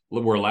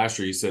where last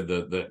year you said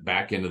the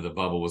back end of the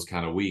bubble was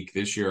kind of weak.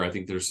 This year, I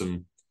think there's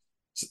going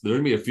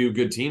to be a few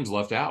good teams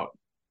left out.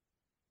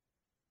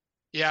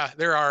 Yeah,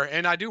 there are.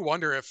 And I do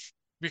wonder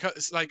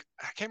because I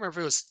can't remember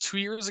if it was 2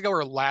 years ago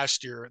or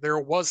last year, there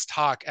was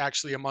talk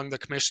actually among the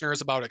commissioners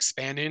about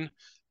expanding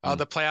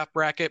the playoff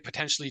bracket,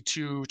 potentially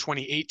to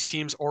 28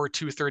 teams or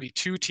to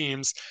 32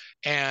 teams.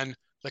 And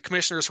the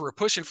commissioners who were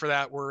pushing for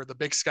that were the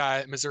Big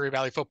Sky, Missouri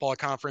Valley Football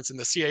Conference, and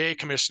the CAA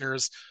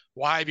commissioners.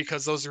 Why?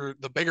 Because those are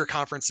the bigger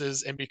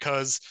conferences, and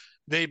because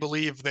they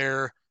believe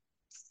their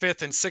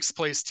 5th and 6th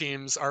place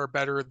teams are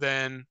better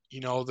than,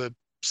 the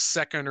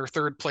 2nd or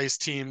 3rd place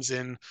teams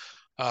in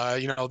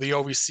the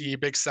OVC,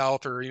 Big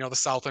South, or, the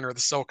Southland or the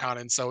SoCon.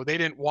 And so they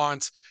didn't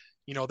want,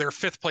 their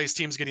 5th place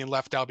teams getting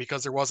left out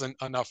because there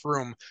wasn't enough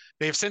room.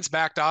 They've since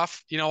backed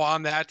off,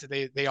 on that.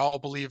 They all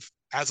believe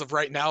as of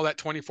right now that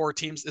 24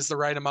 teams is the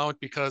right amount,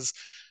 because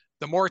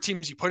the more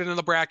teams you put in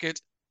the bracket,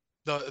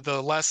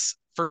 the less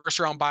first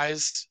round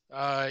buys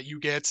you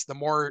get, the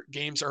more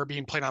games are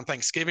being played on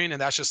Thanksgiving.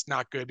 And that's just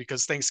not good,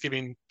 because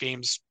Thanksgiving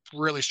games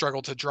really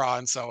struggle to draw.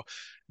 And so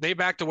they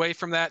backed away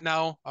from that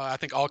now. I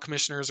think all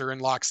commissioners are in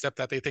lockstep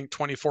that they think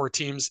 24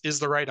 teams is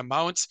the right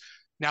amount.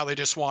 Now they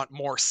just want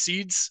more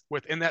seeds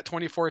within that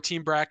 24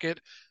 team bracket.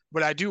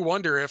 But I do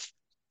wonder if,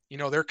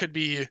 there could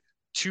be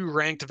 2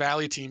 ranked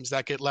Valley teams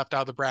that get left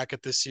out of the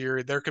bracket this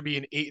year. There could be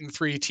an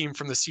 8-3 team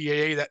from the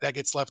CAA that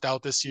gets left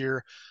out this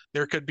year.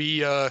 There could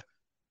be a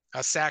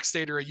Sac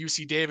State or a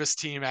UC Davis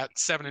team at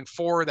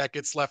 7-4 that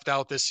gets left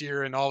out this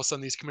year. And all of a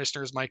sudden these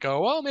commissioners might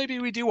go, well, maybe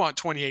we do want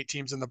 28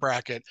 teams in the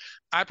bracket.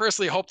 I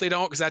personally hope they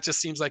don't, because that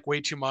just seems like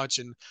way too much.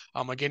 And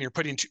again, you're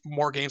putting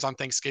more games on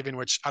Thanksgiving,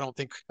 which I don't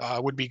think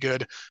would be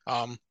good.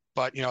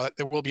 But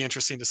it will be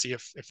interesting to see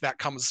if that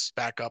comes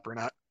back up or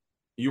not.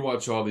 You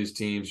watch all these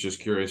teams, just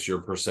curious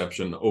your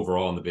perception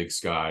overall in the Big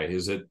Sky.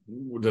 Does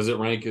it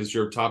rank as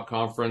your top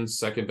conference,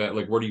 second bet?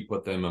 Where do you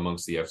put them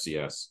amongst the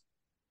FCS?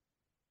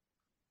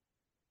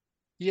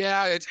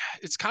 Yeah,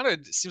 it's kind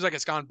of seems like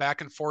it's gone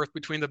back and forth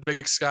between the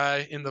Big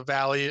Sky and the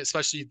Valley,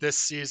 especially this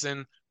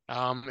season.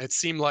 It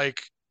seemed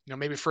like,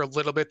 maybe for a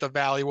little bit the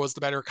Valley was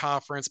the better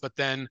conference, but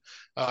then,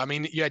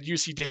 you had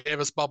UC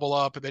Davis bubble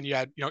up, and then you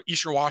had,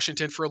 Eastern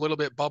Washington for a little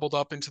bit bubbled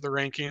up into the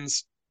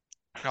rankings.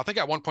 I think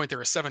at one point there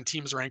were 7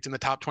 teams ranked in the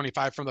top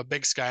 25 from the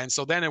Big Sky, and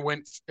so then it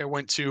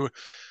went to,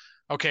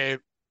 okay,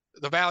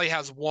 the Valley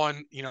has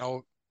one,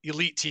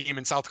 elite team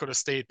in South Dakota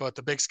State, but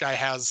the Big Sky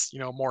has,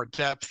 more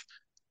depth.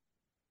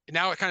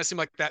 Now it kind of seemed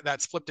like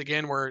that's flipped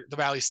again, where the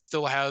Valley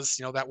still has,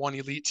 that one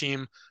elite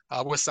team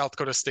with South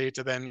Dakota State,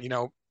 and then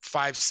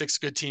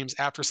 5-6 good teams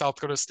after South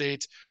Dakota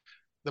State.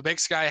 The Big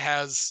Sky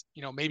has,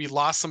 maybe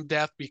lost some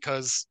depth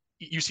because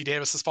UC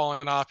Davis has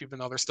fallen off, even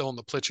though they're still in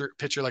the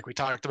picture like we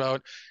talked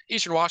about.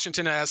 Eastern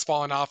Washington has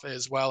fallen off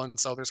as well, and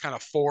so there's kind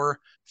of four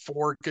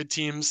good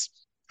teams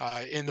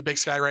in the Big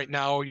Sky right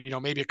now.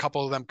 Maybe a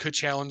couple of them could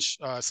challenge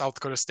South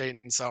Dakota State,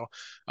 and so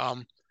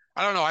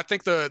I don't know. I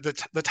think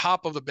the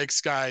top of the Big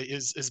Sky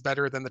is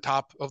better than the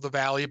top of the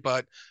Valley,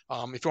 but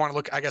if you want to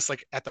look, I guess,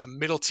 like at the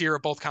middle tier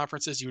of both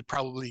conferences, you would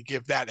probably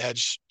give that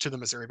edge to the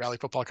Missouri Valley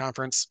Football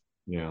Conference.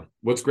 Yeah.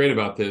 What's great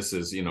about this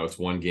is, it's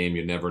one game,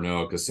 you never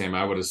know. Because Sam,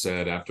 I would have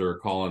said after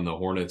calling the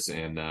Hornets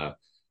and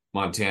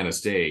Montana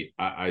State,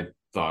 I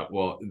thought,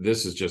 well,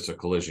 this is just a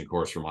collision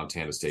course for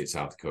Montana State,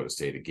 South Dakota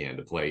State again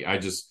to play.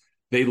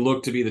 They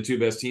look to be the two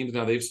best teams.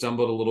 Now they've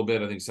stumbled a little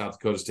bit. I think South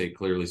Dakota State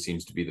clearly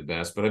seems to be the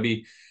best, but I'd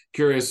be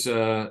curious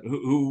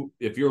who,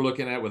 if you're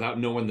looking at without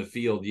knowing the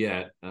field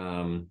yet,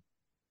 who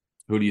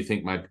do you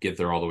think might get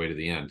there all the way to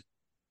the end?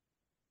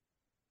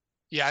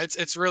 Yeah,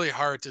 it's really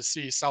hard to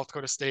see South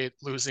Dakota State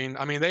losing.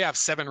 I mean, they have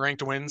 7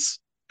 ranked wins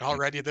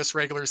already this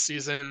regular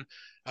season.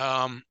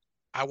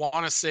 I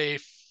want to say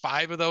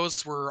 5 of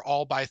those were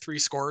all by 3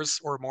 scores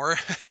or more.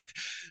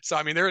 So,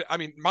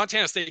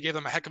 Montana State gave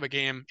them a heck of a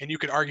game, and you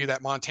could argue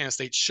that Montana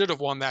State should have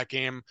won that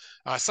game.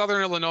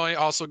 Southern Illinois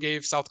also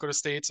gave South Dakota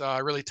State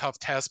a really tough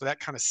test, but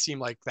that kind of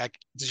seemed like that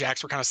the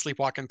Jacks were kind of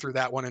sleepwalking through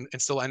that one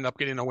and still ended up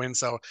getting a win.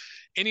 So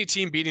any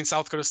team beating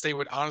South Dakota State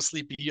would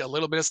honestly be a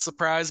little bit of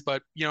surprise,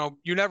 but, you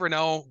never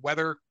know.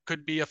 Weather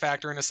could be a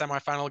factor in a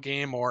semifinal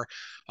game, or,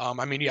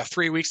 you have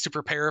 3 weeks to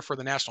prepare for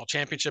the national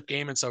championship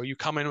game. And so you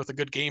come in with a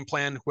good game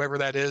plan, whoever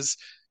that is,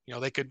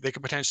 they could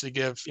potentially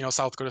give,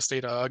 South Dakota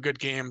State a good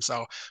game.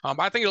 So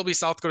I think it'll be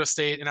South Dakota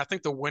State. And I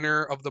think the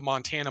winner of the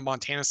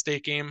Montana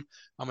State game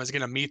is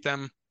going to meet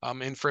them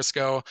in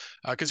Frisco,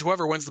 because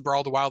whoever wins the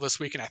Brawl of the Wild this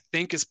weekend, I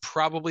think is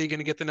probably going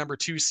to get the number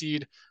 2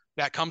 seed.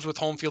 That comes with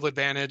home field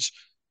advantage.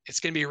 It's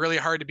going to be really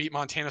hard to beat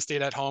Montana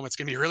State at home. It's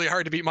going to be really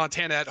hard to beat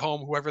Montana at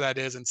home, whoever that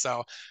is. And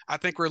so I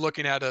think we're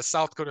looking at a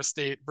South Dakota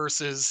State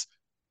versus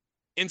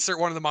insert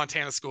one of the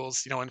Montana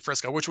schools, in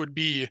Frisco, which would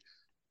be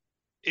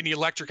in the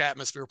electric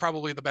atmosphere,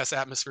 probably the best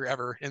atmosphere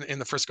ever in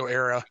the Frisco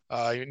era,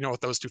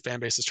 with those 2 fan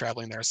bases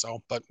traveling there. So,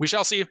 but we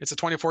shall see. It's a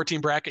 2014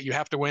 bracket. You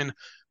have to win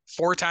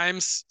 4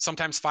 times,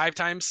 sometimes 5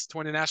 times to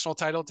win a national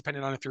title,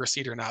 depending on if you're a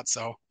seed or not.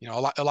 So,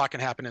 a lot can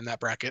happen in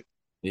that bracket.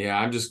 Yeah,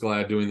 I'm just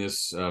glad doing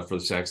this for the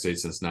Sac State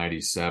since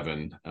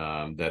 '97,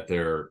 that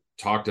they're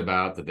talked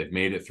about, that they've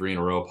made it 3 in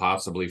a row,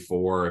 possibly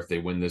 4 if they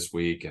win this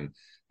week. And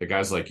the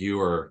guys like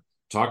you are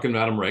talking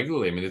about them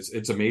regularly. I mean,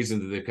 it's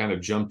amazing that they've kind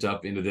of jumped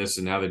up into this,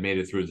 and now they've made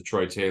it through the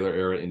Troy Taylor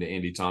era into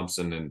Andy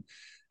Thompson, and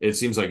it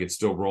seems like it's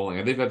still rolling.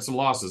 And they've had some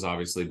losses,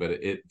 obviously, but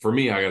for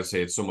me, I got to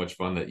say, it's so much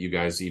fun that you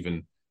guys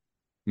even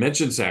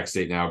mention Sac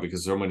State now,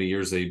 because so many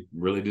years they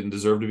really didn't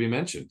deserve to be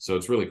mentioned. So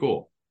it's really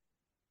cool.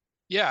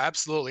 Yeah,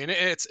 absolutely. And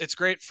it's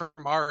great from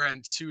our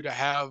end too, to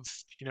have,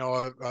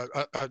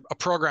 a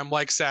program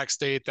like Sac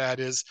State that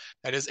is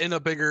in a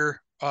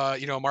bigger,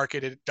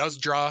 market. It does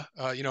draw,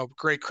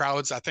 great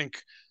crowds. I think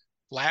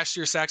last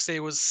year Sac State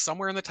was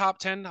somewhere in the top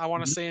 10, I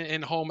want to say,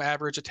 in home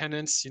average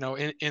attendance,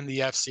 in the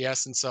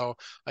FCS. And so,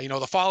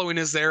 the following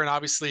is there, and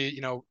obviously,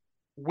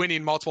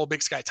 winning multiple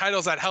Big Sky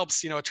titles, that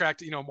helps,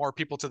 attract, more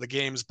people to the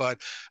games.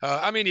 But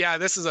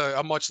this is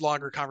a much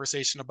longer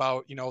conversation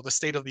about, the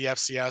state of the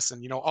FCS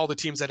and, all the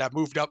teams that have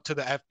moved up to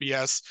the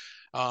FBS,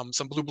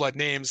 some blue blood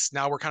names.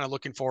 Now we're kind of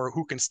looking for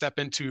who can step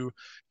into,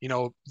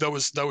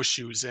 those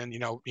shoes. And,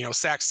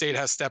 Sac State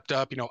has stepped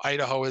up,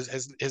 Idaho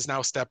is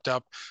now stepped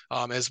up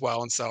as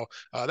well. And so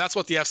that's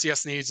what the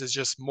FCS needs, is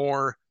just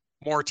more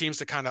teams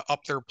to kind of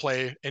up their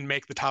play and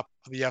make the top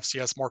of the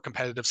FCS more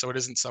competitive, so it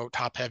isn't so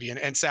top heavy.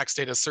 And Sac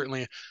State has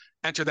certainly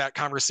entered that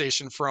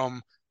conversation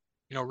from,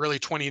 really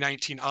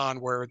 2019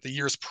 on, where the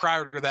years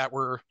prior to that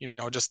were,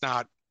 just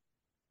not,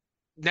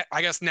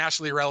 I guess,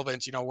 nationally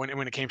relevant, when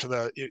it came to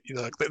the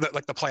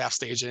playoff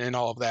stage and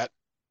all of that.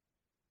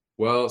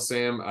 Well,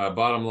 Sam,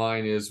 bottom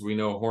line is, we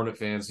know Hornet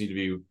fans need to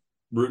be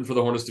rooting for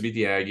the Hornets to beat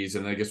the Aggies,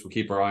 and I guess we'll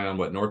keep our eye on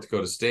North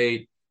Dakota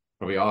State,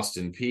 probably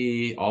Austin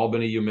Peay,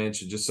 Albany, you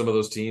mentioned, just some of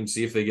those teams,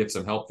 see if they get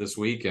some help this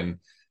week. And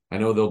I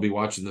know they'll be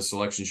watching the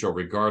selection show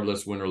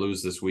regardless, win or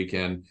lose this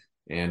weekend,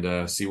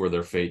 and see where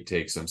their fate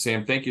takes them.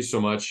 Sam, thank you so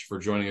much for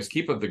joining us.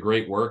 Keep up the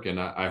great work, and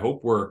I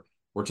hope we're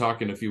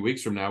talking a few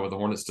weeks from now with the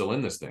Hornets still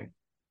in this thing.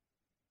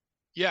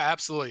 Yeah,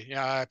 absolutely.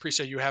 Yeah, I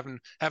appreciate you having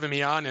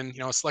me on. And,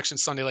 Selection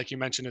Sunday, like you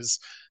mentioned, it's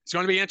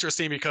going to be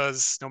interesting,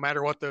 because no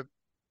matter what the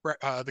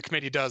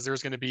committee does,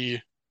 there's going to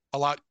be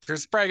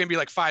there's probably gonna be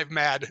like 5+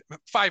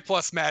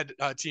 mad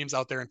teams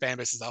out there and fan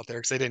bases out there,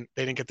 because they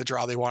didn't get the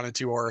draw they wanted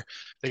to, or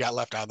they got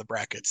left out of the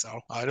bracket. So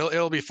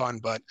it'll be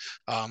fun, but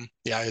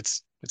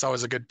it's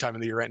always a good time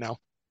of the year right now.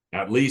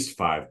 at least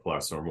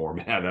 5+ or more,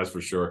 man. That's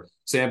for sure.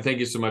 Sam, thank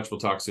you so much. We'll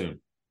talk soon.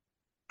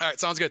 All right,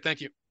 sounds good.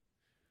 Thank you.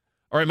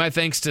 All right, my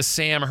thanks to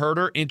Sam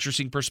Herder.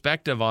 Interesting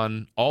perspective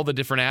on all the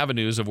different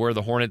avenues of where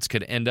the Hornets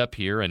could end up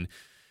here. And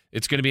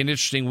it's going to be an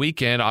interesting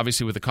weekend,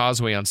 obviously, with the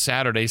Causeway on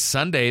Saturday.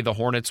 Sunday, the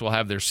Hornets will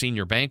have their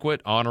senior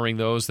banquet, honoring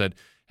those that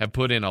have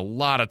put in a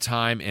lot of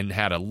time and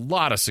had a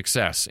lot of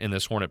success in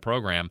this Hornet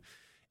program.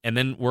 And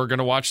then we're going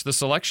to watch the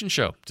selection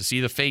show to see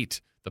the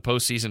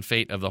postseason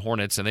fate of the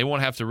Hornets. And they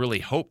won't have to really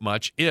hope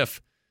much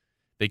if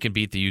they can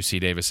beat the UC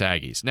Davis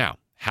Aggies. Now,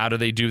 how do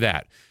they do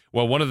that?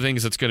 Well, one of the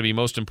things that's going to be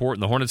most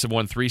important, the Hornets have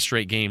won 3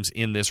 straight games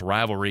in this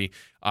rivalry.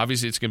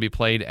 Obviously, it's going to be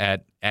played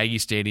at Aggie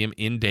Stadium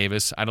in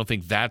Davis. I don't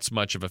think that's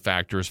much of a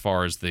factor as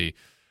far as the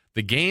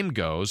game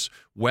goes.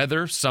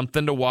 Weather,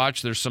 something to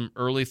watch. There's some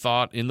early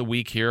thought in the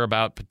week here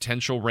about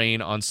potential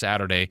rain on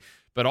Saturday.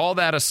 But all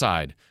that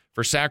aside,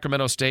 for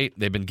Sacramento State,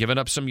 they've been giving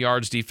up some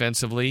yards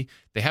defensively.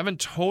 They haven't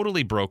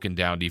totally broken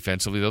down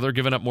defensively, though they're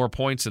giving up more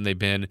points than they've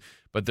been.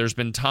 But there's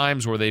been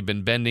times where they've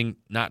been bending,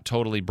 not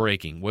totally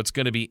breaking. What's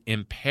going to be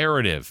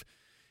imperative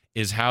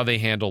is how they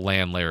handle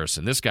Lan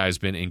Larison. This guy's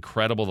been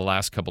incredible the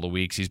last couple of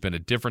weeks. He's been a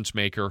difference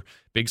maker,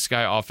 Big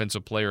Sky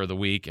Offensive Player of the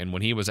Week. And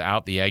when he was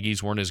out, the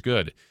Aggies weren't as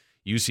good.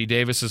 UC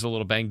Davis is a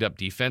little banged up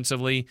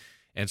defensively.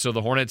 And so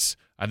the Hornets,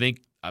 I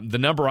think the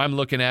number I'm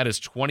looking at is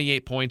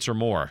 28 points or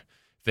more.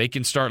 If they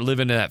can start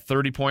living in that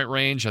 30-point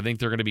range, I think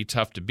they're going to be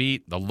tough to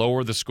beat. The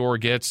lower the score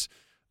gets,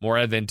 more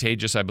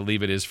advantageous I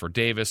believe it is for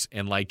Davis.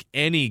 And like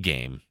any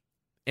game,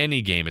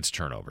 it's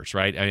turnovers,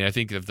 right? I mean, I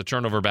think if the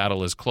turnover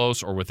battle is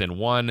close or within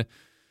one,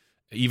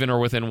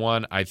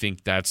 I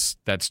think that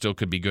still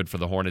could be good for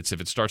the Hornets. If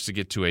it starts to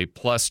get to a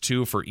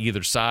 +2 for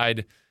either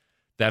side,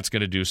 that's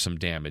going to do some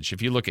damage.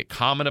 If you look at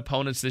common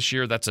opponents this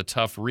year, that's a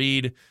tough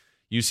read.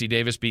 UC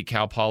Davis beat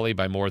Cal Poly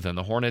by more than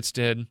the Hornets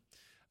did.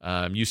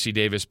 UC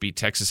Davis beat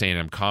Texas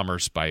A&M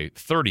Commerce by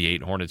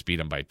 38. Hornets beat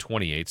them by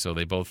 28, so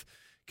they both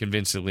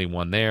convincingly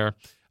won there.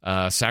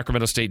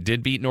 Sacramento State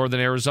did beat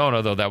Northern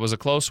Arizona, though that was a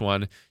close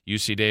one.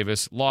 UC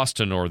Davis lost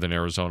to Northern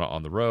Arizona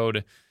on the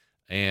road.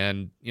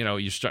 And,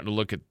 you're starting to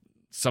look at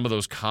some of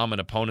those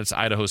common opponents.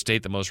 Idaho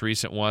State, the most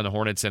recent one. The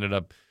Hornets ended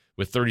up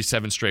with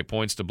 37 straight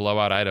points to blow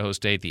out Idaho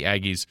State. The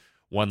Aggies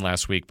won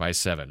last week by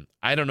 7.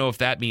 I don't know if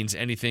that means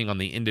anything on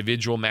the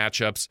individual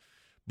matchups,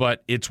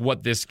 but it's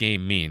what this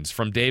game means.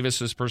 From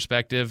Davis's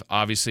perspective,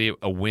 obviously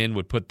a win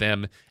would put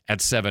them at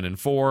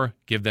 7-4,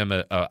 give them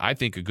I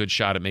think a good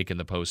shot at making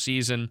the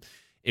postseason.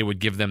 It would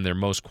give them their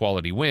most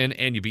quality win,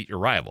 and you beat your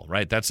rival,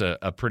 right? That's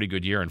a pretty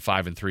good year, and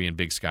 5-3 in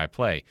Big Sky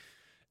play.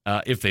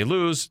 If they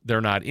lose,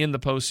 they're not in the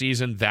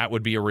postseason. That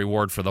would be a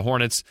reward for the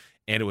Hornets,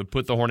 and it would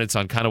put the Hornets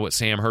on kind of what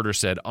Sam Herder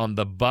said, on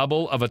the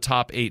bubble of a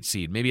top 8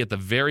 seed, maybe at the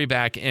very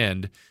back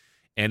end.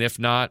 And if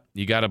not,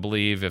 you got to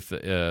believe if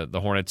the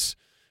Hornets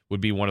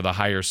would be one of the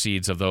higher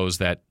seeds of those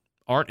that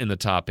aren't in the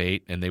top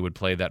 8, and they would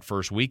play that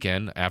first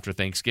weekend after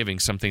Thanksgiving,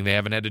 something they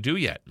haven't had to do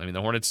yet. I mean,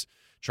 the Hornets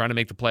trying to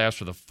make the playoffs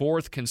for the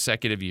 4th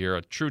consecutive year,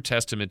 a true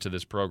testament to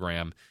this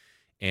program.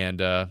 And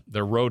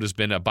their road has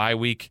been a bye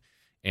week,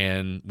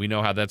 and we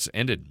know how that's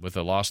ended with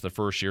a loss the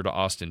first year to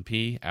Austin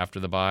Peay after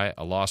the bye,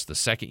 a loss the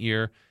second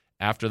year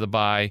after the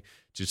bye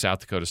to South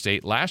Dakota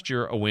State. Last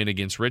year, a win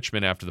against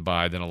Richmond after the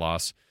bye, then a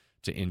loss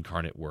to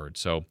Incarnate Word.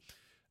 So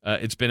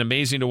it's been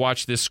amazing to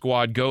watch this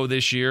squad go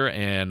this year,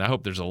 and I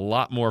hope there's a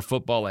lot more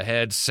football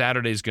ahead.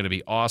 Saturday's going to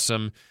be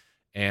awesome,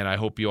 and I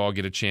hope you all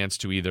get a chance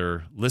to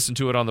either listen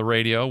to it on the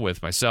radio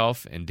with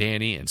myself and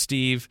Danny and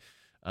Steve,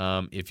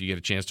 if you get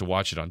a chance to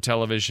watch it on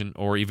television,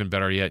 or even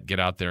better yet, get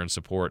out there and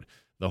support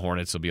the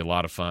Hornets. It'll be a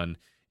lot of fun.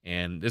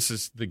 And this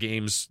is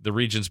the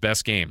region's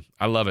best game.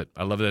 I love it.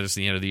 I love that it's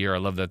the end of the year. I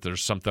love that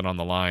there's something on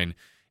the line,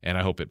 and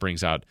I hope it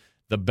brings out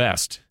the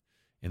best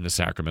in the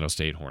Sacramento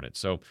State Hornets.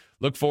 So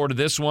look forward to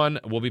this one.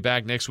 We'll be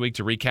back next week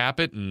to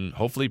recap it and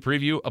hopefully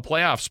preview a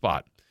playoff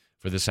spot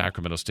for the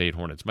Sacramento State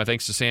Hornets. My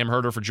thanks to Sam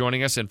Herder for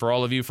joining us, and for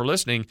all of you for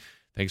listening.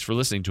 Thanks for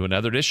listening to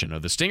another edition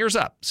of the Stingers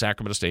Up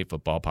Sacramento State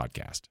Football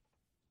Podcast.